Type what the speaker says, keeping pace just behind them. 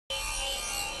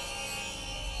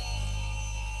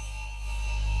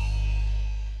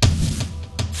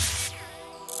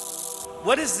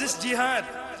What is this jihad?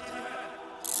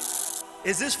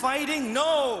 Is this fighting?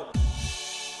 No.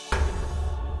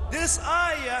 This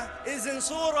ayah is in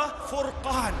Surah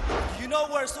Furqan. You know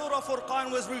where Surah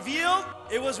Furqan was revealed?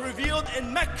 It was revealed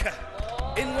in Mecca,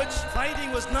 in which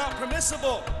fighting was not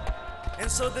permissible. And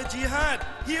so the jihad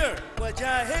here,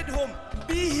 وَجَاهِدْهُمْ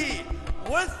bihi,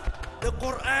 with the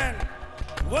Quran,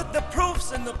 with the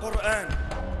proofs in the Quran.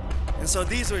 And so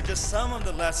these are just some of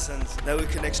the lessons that we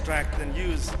can extract and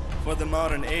use for the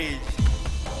modern age.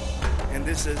 And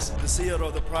this is the seerah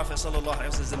of the Prophet sallallahu alaihi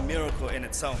wasallam, is a miracle in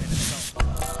itself.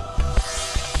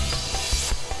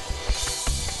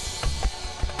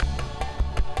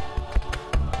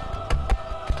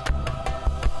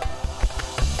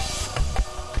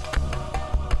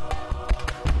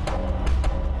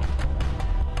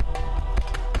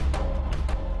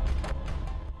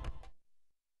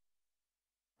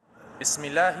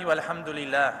 Bismillah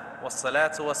walhamdulillah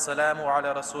wassalatu wassalamu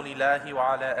ala rasulillahi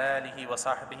wa ala alihi wa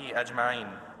sahbihi ajma'in.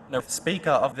 The speaker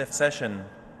of this session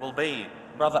will be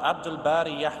Brother Abdul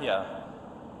Bary Yahya,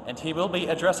 and he will be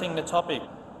addressing the topic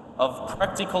of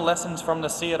practical lessons from the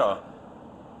Seerah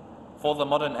for the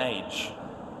modern age.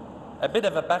 A bit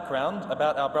of a background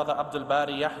about our brother Abdul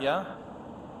Bary Yahya.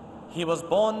 He was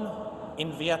born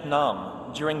in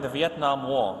Vietnam during the Vietnam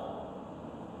War,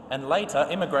 and later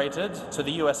immigrated to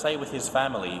the USA with his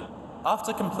family.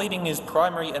 After completing his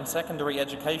primary and secondary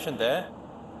education there,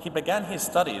 he began his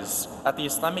studies at the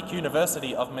Islamic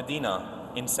University of Medina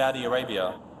in Saudi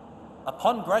Arabia.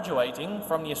 Upon graduating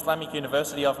from the Islamic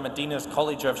University of Medina's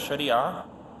College of Sharia,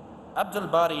 Abdul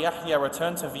Bary Yahya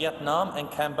returned to Vietnam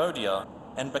and Cambodia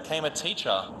and became a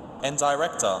teacher and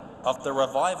director of the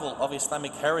Revival of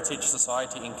Islamic Heritage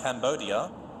Society in Cambodia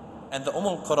and the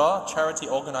Qura charity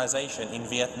organization in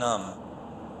Vietnam.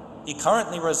 He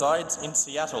currently resides in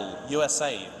Seattle,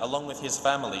 USA, along with his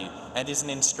family, and is an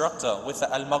instructor with the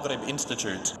Al-Maghrib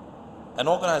Institute, an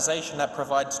organization that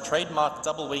provides trademark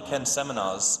double weekend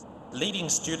seminars, leading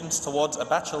students towards a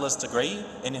bachelor's degree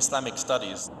in Islamic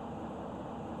studies.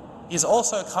 He is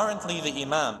also currently the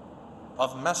Imam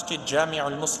of Masjid Jami'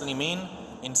 al-Muslimin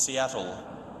in Seattle.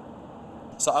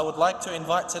 So I would like to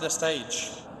invite to the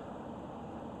stage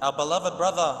our beloved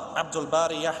brother Abdul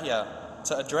Bary Yahya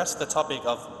to address the topic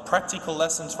of practical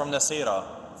lessons from the Seerah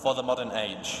for the modern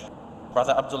age.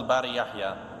 Brother Abdul Bary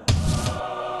Yahya.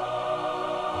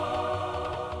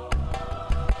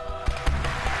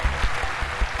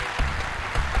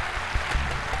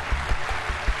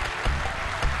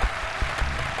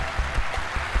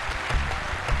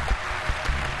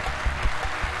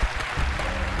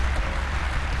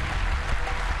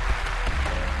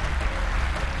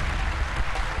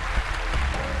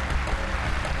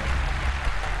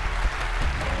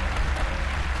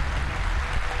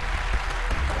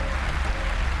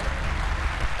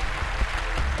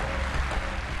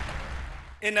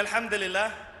 إن الحمد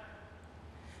لله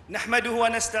نحمده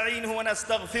ونستعينه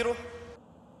ونستغفره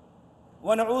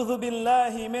ونعوذ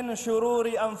بالله من شرور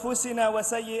أنفسنا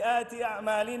وسيئات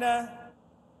أعمالنا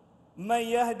من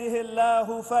يهده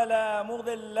الله فلا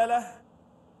مضل له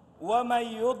ومن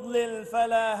يضلل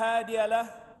فلا هادي له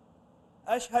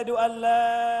أشهد أن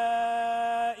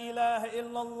لا إله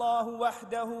إلا الله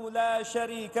وحده لا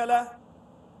شريك له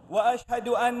وأشهد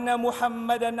أن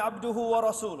محمدًا عبده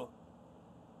ورسوله.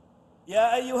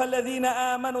 يا أيها الذين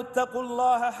آمنوا اتقوا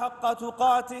الله حق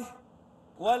تقاته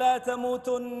ولا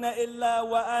تموتن إلا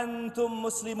وأنتم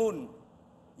مسلمون.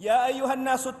 يا أيها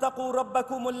الناس اتقوا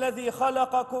ربكم الذي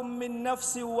خلقكم من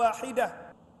نفس واحدة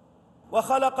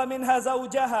وخلق منها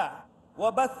زوجها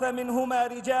وبث منهما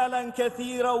رجالا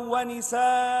كثيرا ونساء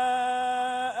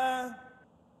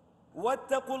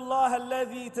واتقوا الله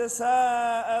الذي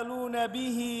تساءلون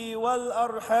به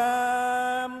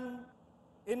والأرحام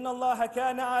إن الله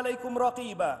كان عليكم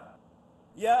رقيبا.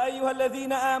 يا أيها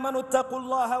الذين آمنوا اتقوا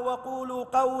الله وقولوا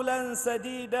قولا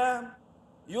سديدا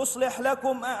يصلح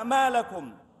لكم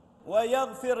أعمالكم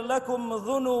ويغفر لكم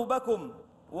ذنوبكم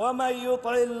ومن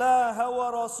يطع الله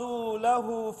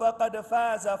ورسوله فقد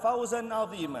فاز فوزا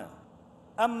عظيما.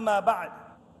 أما بعد,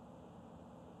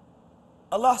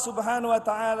 Allah subhanahu wa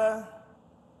ta'ala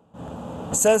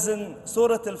says in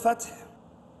Surah Al-Fath,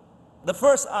 the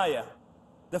first ayah,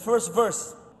 the first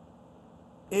verse,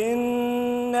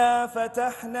 إِنَّا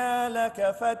فَتَحْنَا لَكَ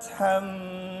فَتْحًا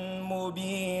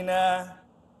مُبِينًا.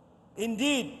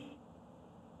 Indeed,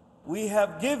 we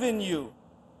have given you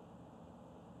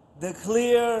the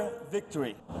clear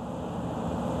victory.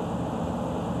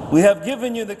 We have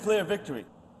given you the clear victory.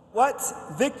 What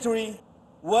victory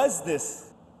was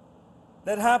this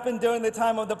that happened during the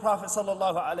time of the Prophet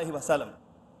sallallahu alaihi wasallam?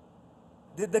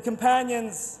 Did the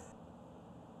companions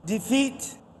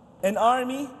defeat an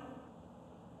army?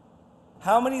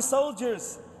 How many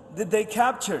soldiers did they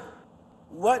capture?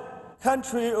 What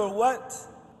country or what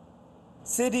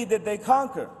city did they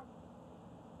conquer?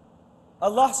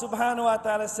 Allah subhanahu wa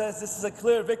ta'ala says this is a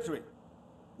clear victory.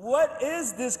 What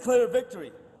is this clear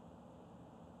victory?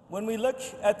 When we look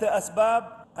at the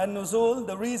asbab an-nuzul,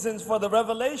 the reasons for the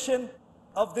revelation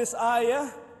of this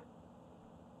ayah,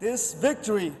 this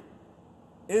victory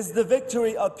is the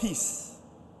victory of peace.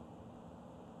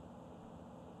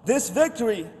 This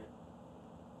victory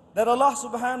that Allah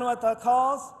subhanahu wa ta'ala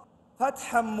calls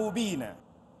Fatham Mubina,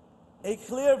 a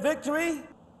clear victory,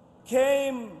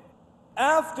 came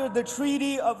after the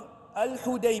treaty of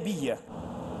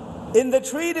Al-Hudaybiyah. In the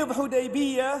treaty of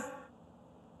Hudaybiyah,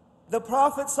 the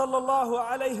Prophet sallallahu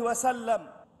alaihi wasallam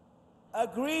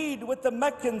agreed with the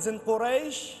Meccans and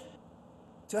Quraysh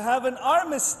to have an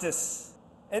armistice.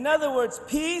 In other words,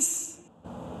 peace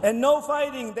and no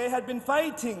fighting. They had been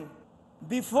fighting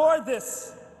before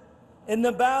this in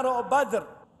the battle of Badr,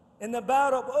 in the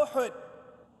battle of Uhud,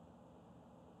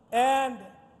 and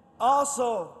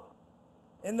also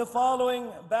in the following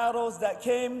battles that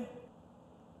came,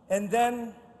 and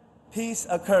then peace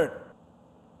occurred.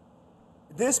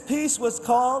 This peace was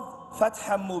called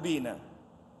Fatham Mubina.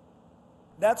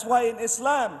 That's why in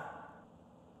Islam,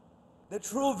 the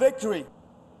true victory,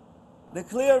 the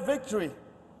clear victory,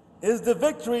 is the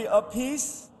victory of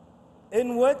peace,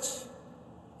 in which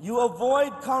you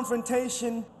avoid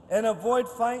confrontation and avoid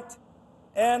fight.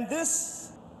 And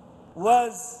this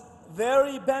was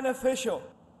very beneficial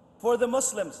for the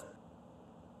Muslims,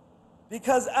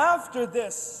 because after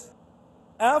this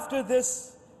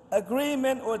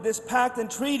agreement or this pact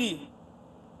and treaty,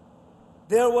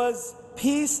 there was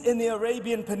peace in the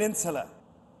Arabian Peninsula.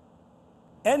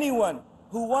 Anyone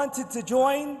who wanted to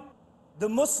join the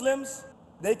Muslims,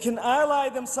 they can ally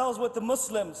themselves with the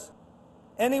Muslims.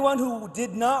 Anyone who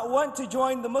did not want to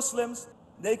join the Muslims,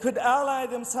 they could ally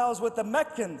themselves with the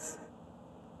Meccans.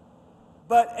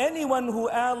 But anyone who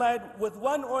allied with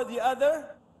one or the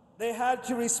other, they had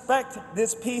to respect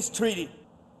this peace treaty.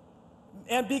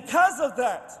 And because of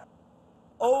that,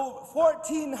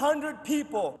 1,400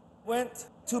 people went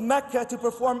to Mecca to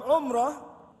perform Umrah,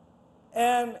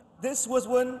 and this was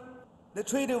when the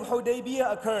Treaty of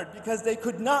Hudaybiyah occurred, because they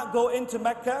could not go into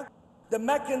Mecca. The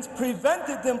Meccans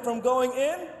prevented them from going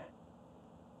in,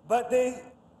 but they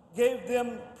gave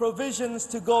them provisions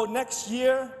to go next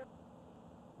year.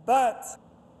 But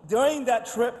during that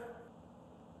trip,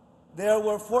 there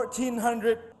were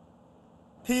 1,400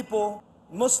 people,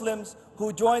 Muslims,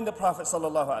 who joined the Prophet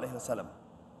ﷺ.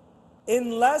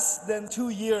 In less than 2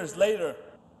 years later,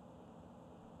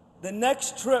 the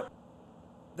next trip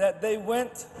that they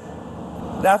went,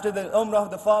 after the Umrah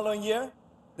of the following year,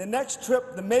 the next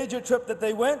trip, the major trip that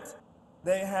they went,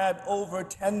 they had over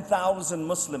 10,000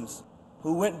 Muslims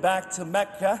who went back to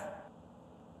Mecca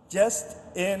just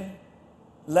in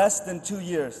less than 2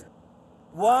 years.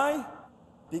 Why?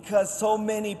 Because so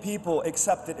many people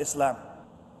accepted Islam.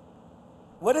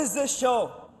 What does this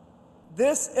show?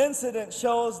 This incident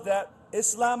shows that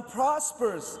Islam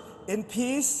prospers in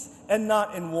peace and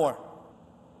not in war.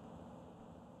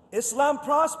 Islam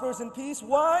prospers in peace.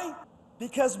 Why?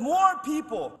 Because more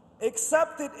people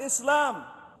accepted Islam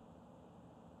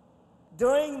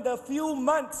during the few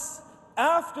months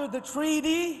after the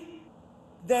treaty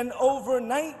than over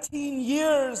 19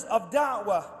 years of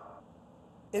da'wah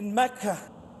in Mecca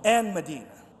and Medina.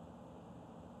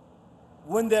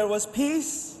 When there was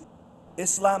peace,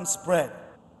 Islam spread.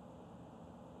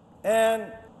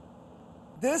 And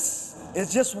this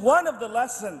is just one of the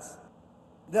lessons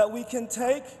that we can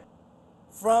take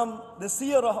from the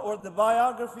Seerah, or the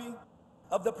biography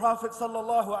of the Prophet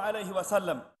sallallahu alaihi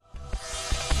wasallam.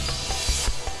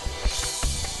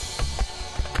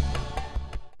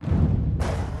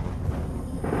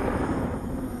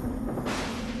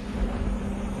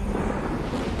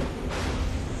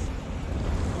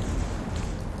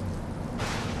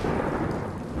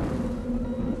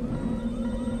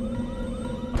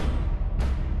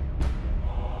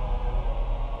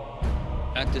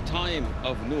 At the time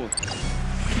of Nuh,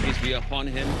 peace be upon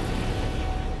him,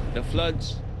 the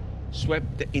floods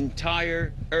swept the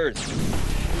entire earth,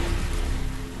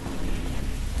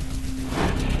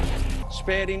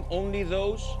 sparing only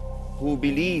those who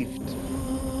believed.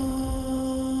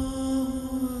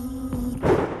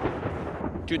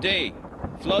 Today,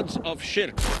 floods of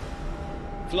shirk,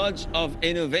 floods of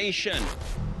innovation,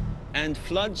 and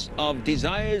floods of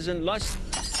desires and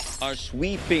lusts are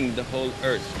sweeping the whole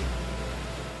earth.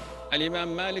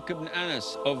 Al-Imam Malik ibn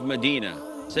Anas of Medina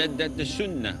said that the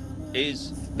Sunnah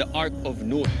is the Ark of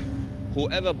Nuh.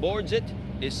 Whoever boards it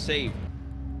is saved.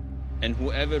 and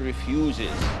whoever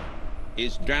refuses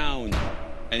is drowned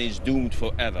and is doomed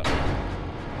forever.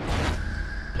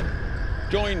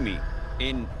 Join me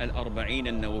in Al-Arba'in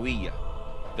Al-Nawawiyya,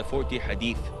 the 40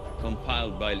 hadith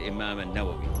compiled by Imam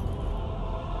Al-Nawawi.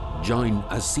 Join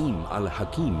Asim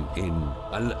Al-Hakim in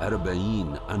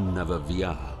Al-Arba'in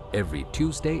Al-Nawawiyya every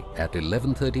Tuesday at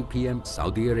 11:30 p.m.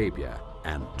 Saudi Arabia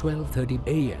and 12:30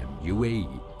 a.m.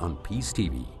 UAE on Peace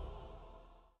TV.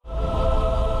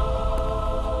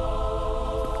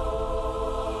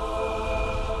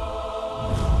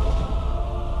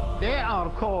 They are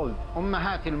called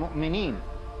Ummahat al-Mu'mineen,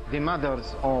 the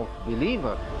mothers of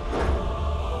believers.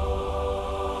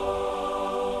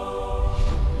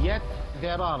 Yet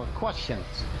there are questions.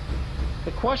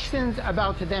 The questions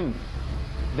about them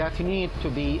that need to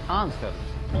be answered.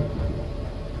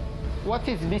 What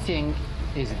is missing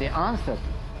is the answer.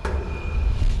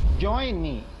 Join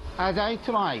me as I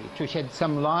try to shed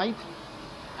some light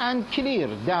and clear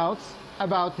doubts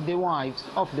about the wives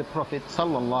of the Prophet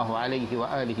sallallahu alaihi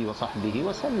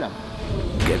wasallam.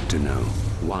 Get to know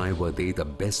why were they the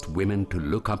best women to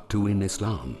look up to in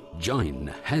Islam.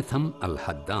 Join Haytham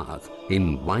Al-Haddad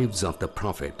in Wives of the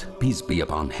Prophet, peace be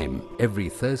upon him, every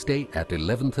Thursday at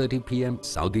 11:30 p.m.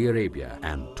 Saudi Arabia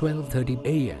and 12:30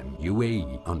 a.m.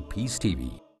 UAE on Peace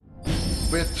TV.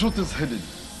 Where truth is hidden,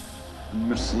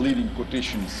 misleading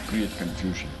quotations create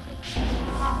confusion.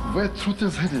 Where truth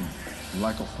is hidden,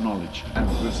 lack of knowledge and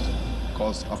wisdom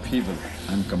cause upheaval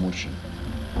and commotion.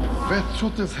 Where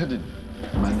truth is hidden,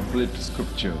 manipulated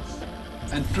scriptures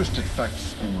and twisted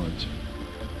facts emerge.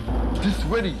 This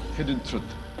very hidden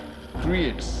truth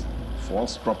creates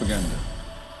false propaganda,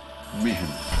 mayhem,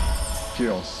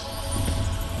 chaos,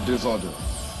 disorder,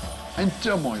 and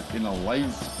turmoil in our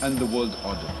lives and the world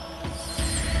order.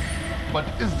 But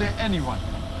is there anyone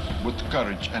with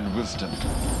courage and wisdom?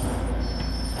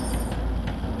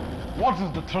 What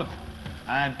is the truth,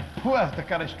 and who has the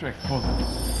courage to expose it?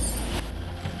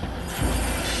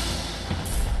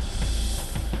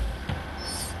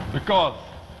 Because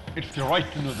it's your right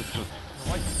to know the truth.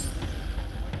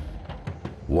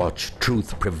 Watch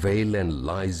Truth Prevail and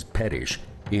Lies Perish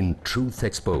in Truth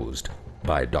Exposed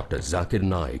by Dr. Zakir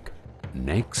Naik,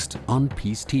 next on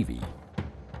Peace TV.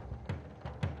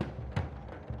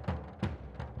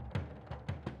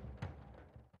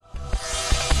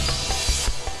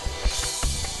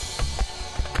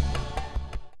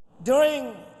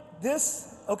 During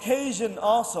this occasion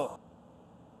also,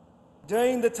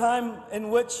 during the time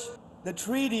in which the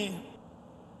treaty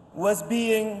was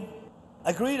being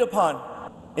agreed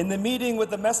upon in the meeting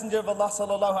with the Messenger of Allah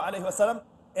sallallahu alaihi wasallam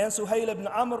and Suhail ibn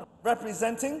Amr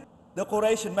representing the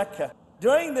Quraysh in Mecca.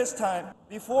 During this time,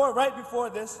 right before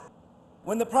this,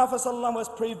 when the Prophet sallallahu was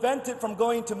prevented from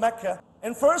going to Mecca,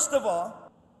 and first of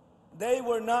all, they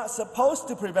were not supposed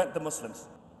to prevent the Muslims.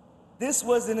 This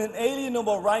was an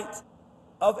inalienable right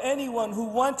of anyone who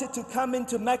wanted to come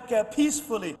into Mecca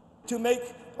peacefully to make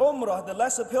Umrah, the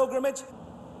lesser pilgrimage.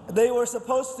 They were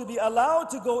supposed to be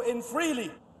allowed to go in freely.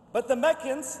 But the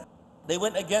Meccans, they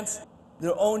went against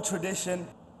their own tradition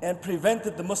and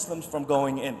prevented the Muslims from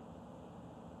going in.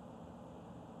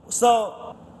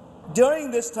 So during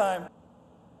this time,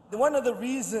 one of the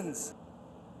reasons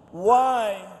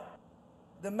why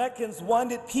the Meccans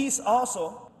wanted peace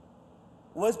also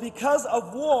was because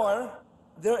of war.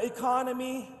 Their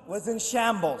economy was in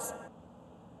shambles.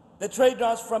 The trade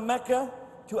routes from Mecca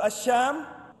to Asham,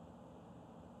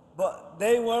 but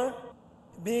they were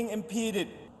being impeded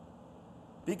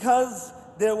because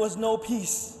there was no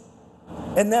peace.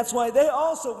 And that's why they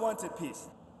also wanted peace.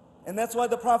 And that's why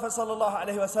the Prophet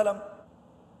ﷺ,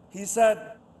 he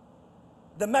said,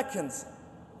 the Meccans,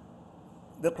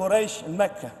 the Quraysh in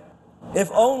Mecca, if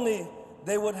only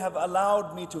they would have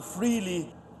allowed me to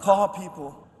freely call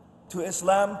people to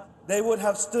Islam, they would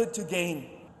have stood to gain.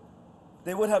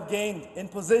 They would have gained in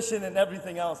position and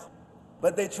everything else.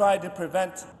 But they tried to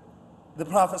prevent the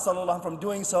Prophet ﷺ from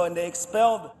doing so, and they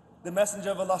expelled the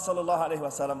Messenger of Allah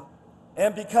ﷺ.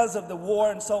 And because of the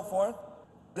war and so forth,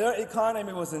 their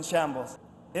economy was in shambles.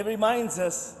 It reminds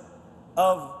us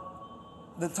of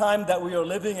the time that we are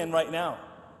living in right now.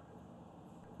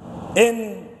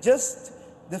 In just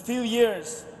the few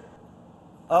years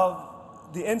of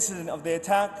the incident of the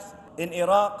attacks in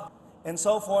Iraq and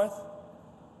so forth,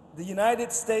 the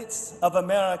United States of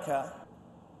America,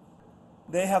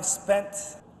 they have spent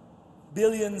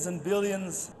billions and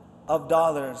billions of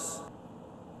dollars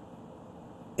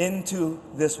into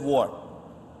this war.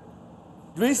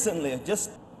 Recently,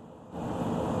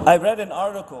 I read an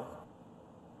article,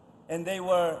 and they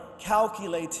were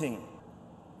calculating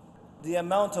the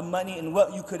amount of money and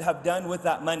what you could have done with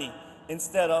that money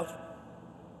instead of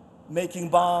making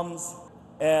bombs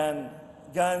and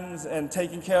guns and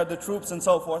taking care of the troops and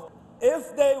so forth,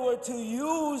 if they were to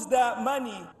use that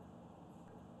money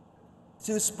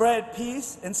to spread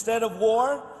peace instead of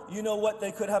war, you know what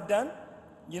they could have done?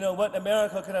 You know what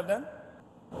America could have done?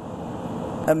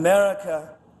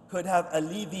 America could have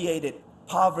alleviated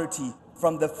poverty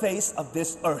from the face of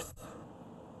this earth.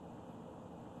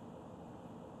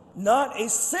 Not a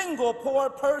single poor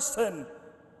person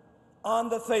on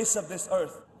the face of this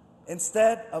earth.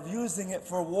 Instead of using it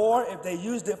for war, if they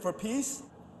used it for peace,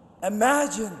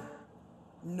 imagine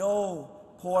no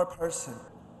poor person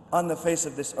on the face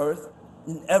of this earth,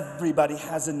 and everybody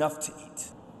has enough to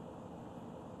eat.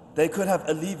 They could have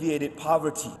alleviated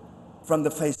poverty from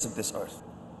the face of this earth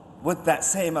with that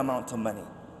same amount of money.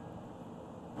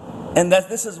 And that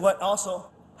this is what also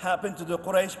happened to the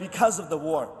Quraysh because of the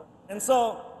war. And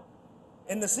so,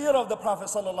 in the seerah of the Prophet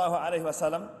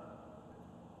ﷺ,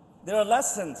 there are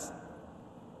lessons.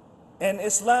 And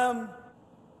Islam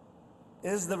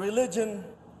is the religion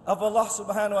of Allah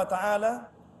subhanahu wa ta'ala,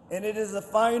 and it is the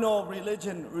final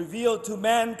religion revealed to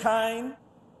mankind.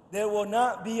 There will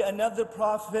not be another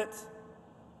prophet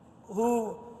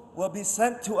who will be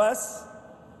sent to us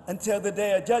until the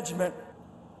day of judgment,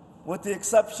 with the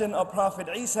exception of Prophet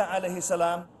Isa alayhi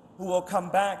salam, who will come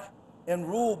back and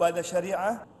rule by the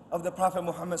Sharia of the Prophet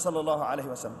Muhammad sallallahu alayhi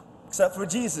wasallam, except for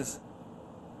Jesus,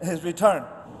 his return.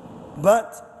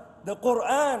 But the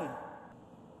Quran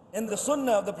and the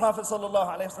Sunnah of the Prophet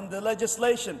sallallahu alayhi wasallam, the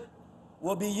legislation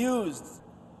will be used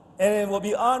and it will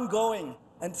be ongoing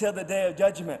until the day of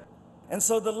judgment. And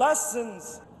so the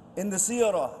lessons in the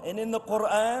seerah and in the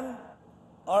Quran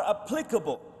are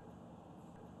applicable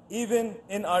even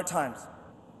in our times.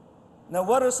 Now,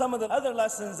 what are some of the other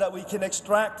lessons that we can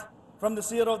extract from the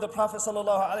seerah of the Prophet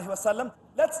sallallahu alaihi wasallam?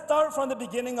 Let's start from the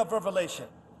beginning of Revelation.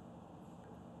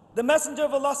 The Messenger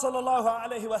of Allah sallallahu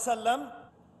alaihi wasallam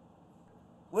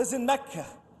was in Mecca.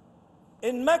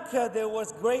 In Mecca, there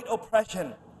was great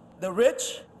oppression. The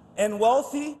rich and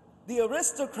wealthy, the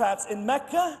aristocrats in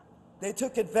Mecca, they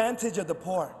took advantage of the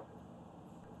poor.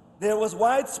 There was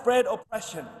widespread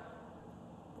oppression,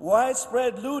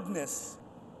 widespread lewdness,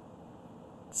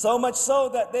 so much so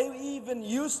that they even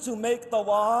used to make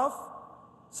tawaf,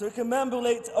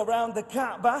 circumambulate around the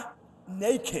Kaaba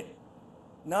naked,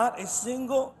 not a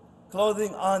single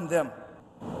clothing on them.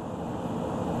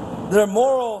 Their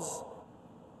morals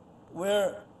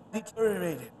were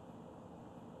deteriorated.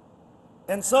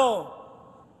 And so,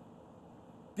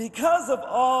 because of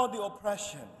all the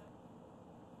oppression,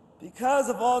 because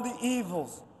of all the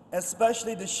evils,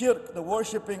 especially the shirk, the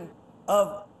worshipping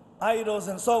of idols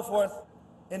and so forth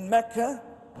in Mecca,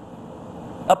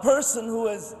 a person who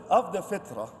is of the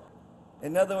fitrah,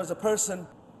 in other words, a person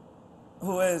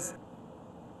who is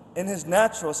in his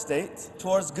natural state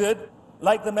towards good,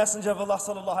 like the Messenger of Allah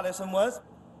sallallahu alaihi wasallam was,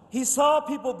 he saw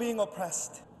people being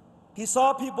oppressed. He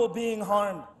saw people being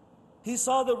harmed. He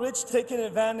saw the rich taking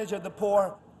advantage of the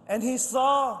poor. And he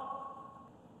saw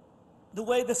the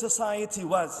way the society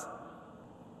was.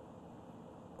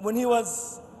 When he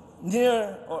was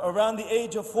near or around the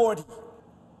age of 40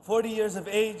 years of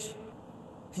age,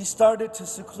 he started to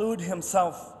seclude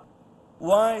himself.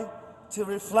 Why? To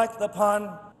reflect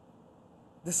upon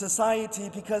the society,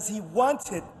 because he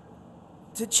wanted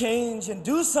to change and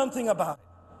do something about it.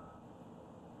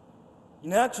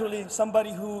 Naturally,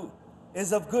 somebody who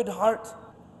is of good heart,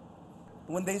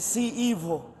 when they see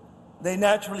evil, they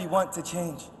naturally want to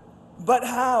change. But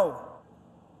how?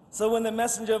 So when the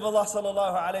Messenger of Allah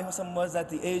sallallahu alaihi wasallam was at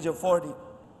the age of 40,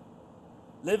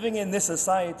 living in this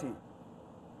society,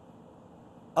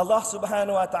 Allah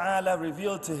subhanahu wa ta'ala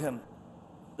revealed to him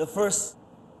the first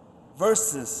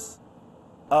verses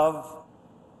of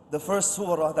the first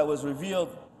surah that was revealed.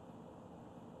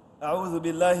 أعوذ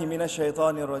بالله من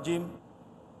الشيطان الرجيم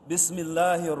بسم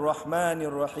الله الرحمن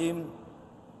الرحيم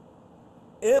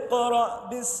اقرأ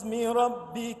باسم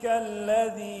ربك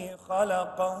الذي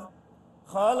خلق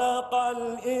خلق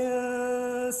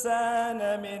الإنسان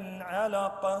من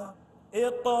علق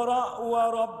اقرأ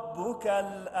وربك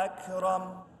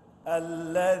الأكرم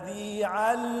الذي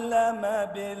علم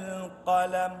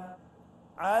بالقلم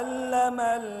علم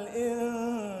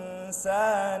الإنسان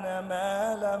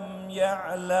ما لم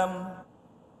يعلم.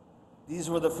 These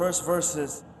were the first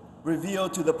verses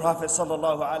revealed to the Prophet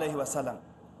sallallahu alaihi wasallam.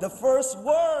 The first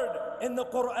word in the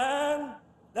Quran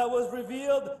that was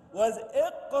revealed was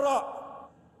Iqra.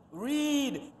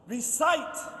 Read,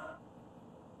 recite.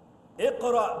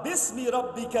 Iqra bismi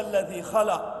rabbika alladhi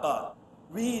khalaq.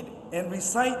 Read and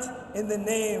recite in the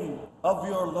name of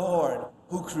your Lord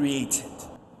who created.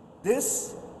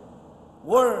 This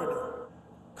word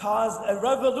caused a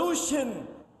revolution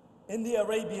in the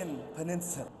Arabian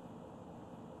Peninsula.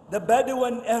 The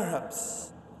Bedouin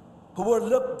Arabs, who were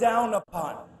looked down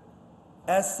upon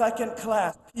as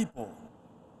second-class people,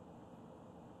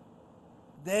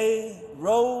 they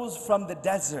rose from the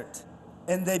desert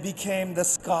and they became the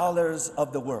scholars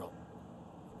of the world.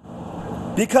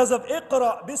 Because of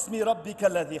Iqra bismi rabbika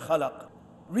alladhi khalaq.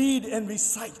 Read and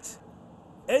recite.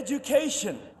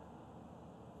 Education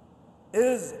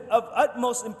is of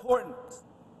utmost importance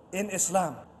in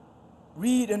Islam.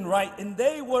 Read and write. And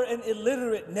they were an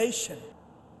illiterate nation.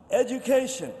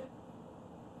 Education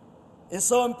is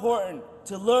so important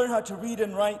to learn how to read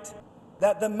and write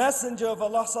that the Messenger of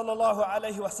Allah sallallahu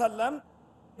alaihi wasallam,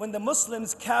 when the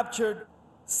Muslims captured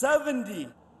 70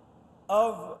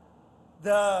 of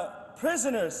the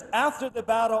prisoners after the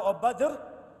battle of Badr,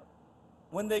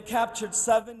 when they captured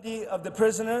 70 of the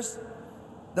prisoners,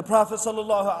 the Prophet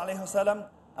sallallahu alaihi wasallam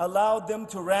allowed them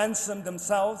to ransom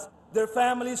themselves. Their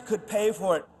families could pay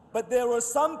for it. But there were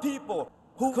some people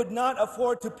who could not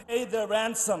afford to pay their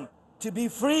ransom to be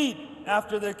freed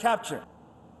after their capture.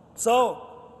 So,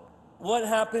 what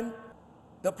happened?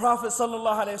 The Prophet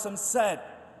ﷺ said,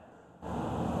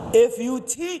 if you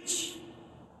teach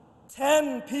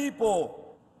 10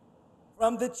 people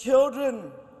from the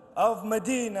children of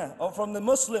Medina, or from the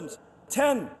Muslims,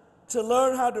 10 to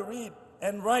learn how to read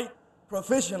and write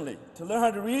proficiently, to learn how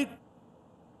to read,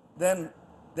 then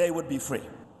they would be free.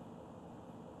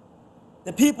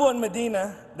 The people in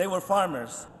Medina, they were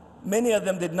farmers. Many of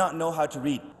them did not know how to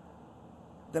read.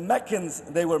 The Meccans,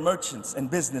 they were merchants and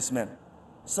businessmen.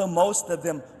 So most of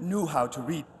them knew how to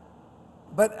read.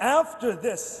 But after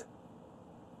this,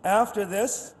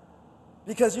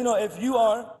 because if you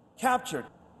are captured,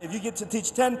 if you get to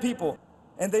teach 10 people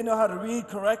and they know how to read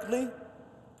correctly,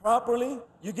 properly,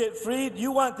 you get freed,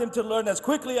 you want them to learn as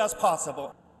quickly as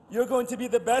possible. You're going to be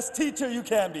the best teacher you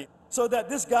can be, so that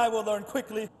this guy will learn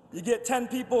quickly. You get 10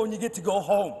 people and you get to go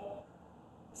home.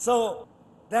 So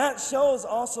that shows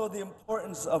also the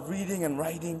importance of reading and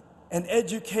writing and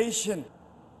education,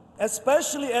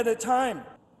 especially at a time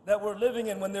that we're living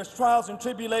in when there's trials and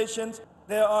tribulations,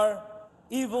 there are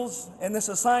evils in the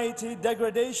society,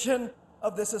 degradation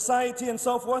of the society and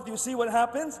so forth. You see what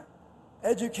happens?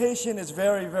 Education is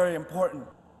very, very important.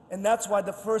 And that's why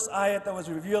the first ayat that was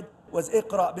revealed was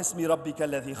Iqra bismi rabbika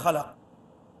alladhi khalaq.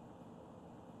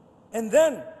 And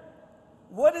then,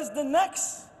 what is the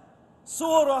next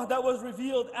surah that was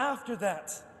revealed after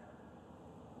that?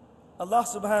 Allah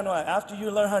subhanahu wa ta'ala, after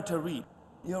you learn how to read,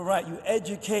 you're right, you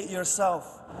educate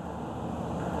yourself.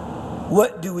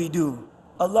 What do we do?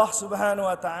 Allah subhanahu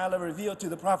wa ta'ala revealed to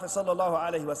the Prophet sallallahu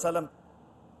alaihi wasallam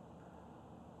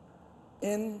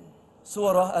in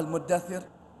Surah Al-Muddathir,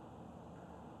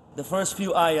 the first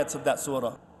few ayats of that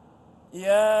surah.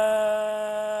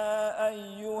 يا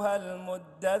أيها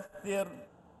المدثر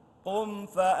قم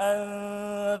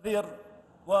فأنذر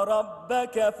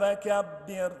وربك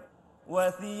فكبر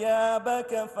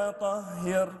وثيابك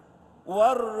فطهر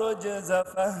والرجز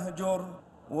فاهجر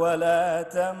ولا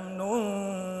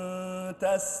تمنن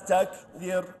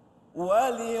تستكثر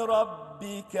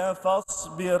ولربك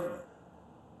فاصبر.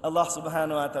 Allah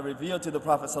subhanahu wa ta'ala revealed to the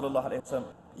Prophet sallallahu alayhi wa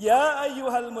sallam, Ya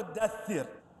ayyuhal muddathir,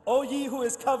 O ye who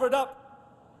is covered up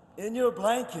in your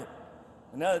blanket.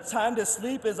 Now the time to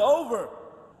sleep is over.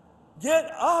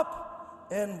 Get up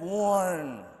and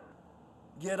warn.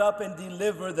 Get up and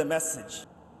deliver the message.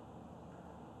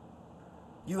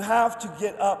 You have to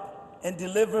get up and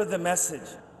deliver the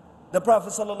message. The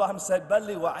Prophet ﷺ said,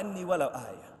 Balli wa anni wala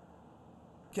ayah.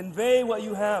 Convey what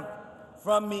you have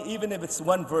from me, even if it's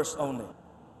one verse only.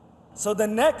 So the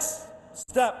next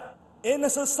step in a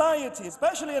society,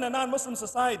 especially in a non-Muslim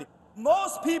society,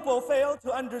 most people fail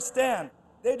to understand.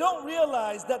 They don't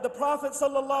realize that the Prophet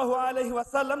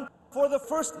ﷺ, for the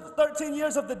first 13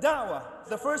 years of the da'wah,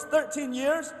 the first 13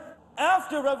 years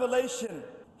after revelation,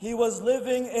 he was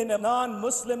living in a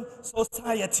non-Muslim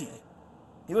society.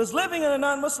 He was living in a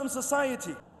non-Muslim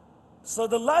society. So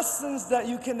the lessons that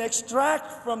you can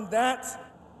extract from that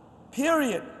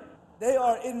period, they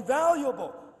are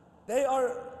invaluable. They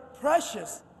are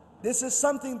precious. This is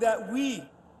something that we,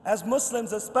 as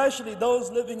Muslims, especially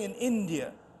those living in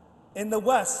India, in the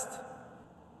West,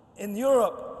 in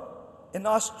Europe, in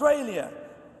Australia,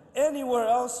 anywhere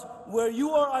else where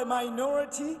you are a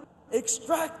minority,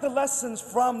 extract the lessons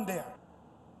from there.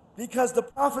 Because the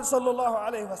Prophet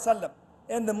ﷺ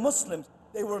and the Muslims,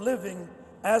 they were living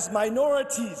as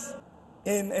minorities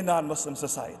in a non-Muslim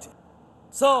society.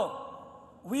 So,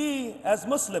 we as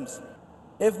Muslims,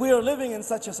 if we are living in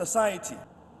such a society,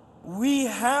 we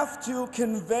have to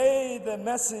convey the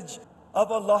message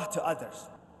of Allah to others.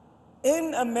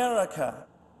 In America,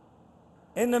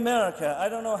 I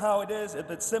don't know how it is,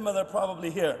 if it's similar probably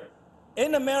here.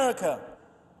 In America,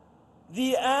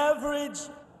 the average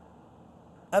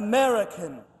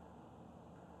American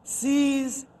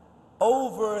sees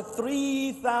over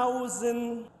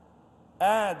 3,000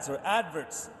 ads or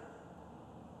adverts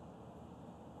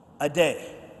a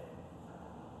day.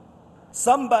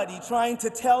 Somebody trying to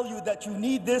tell you that you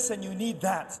need this and you need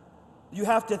that. You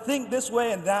have to think this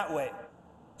way and that way.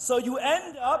 So you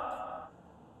end up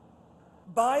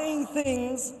buying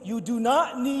things you do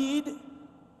not need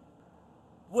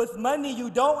with money you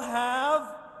don't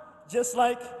have, just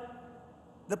like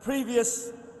the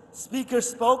previous speaker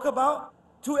spoke about,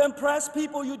 to impress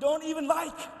people you don't even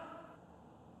like.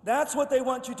 That's what they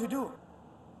want you to do.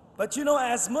 But you know,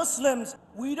 as Muslims,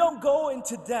 we don't go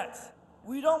into debt.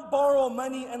 We don't borrow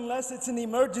money unless it's an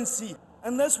emergency,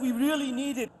 unless we really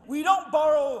need it. We don't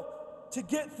borrow to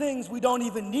get things we don't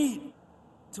even need,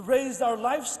 to raise our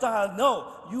lifestyle. No,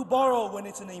 you borrow when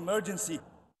it's an emergency.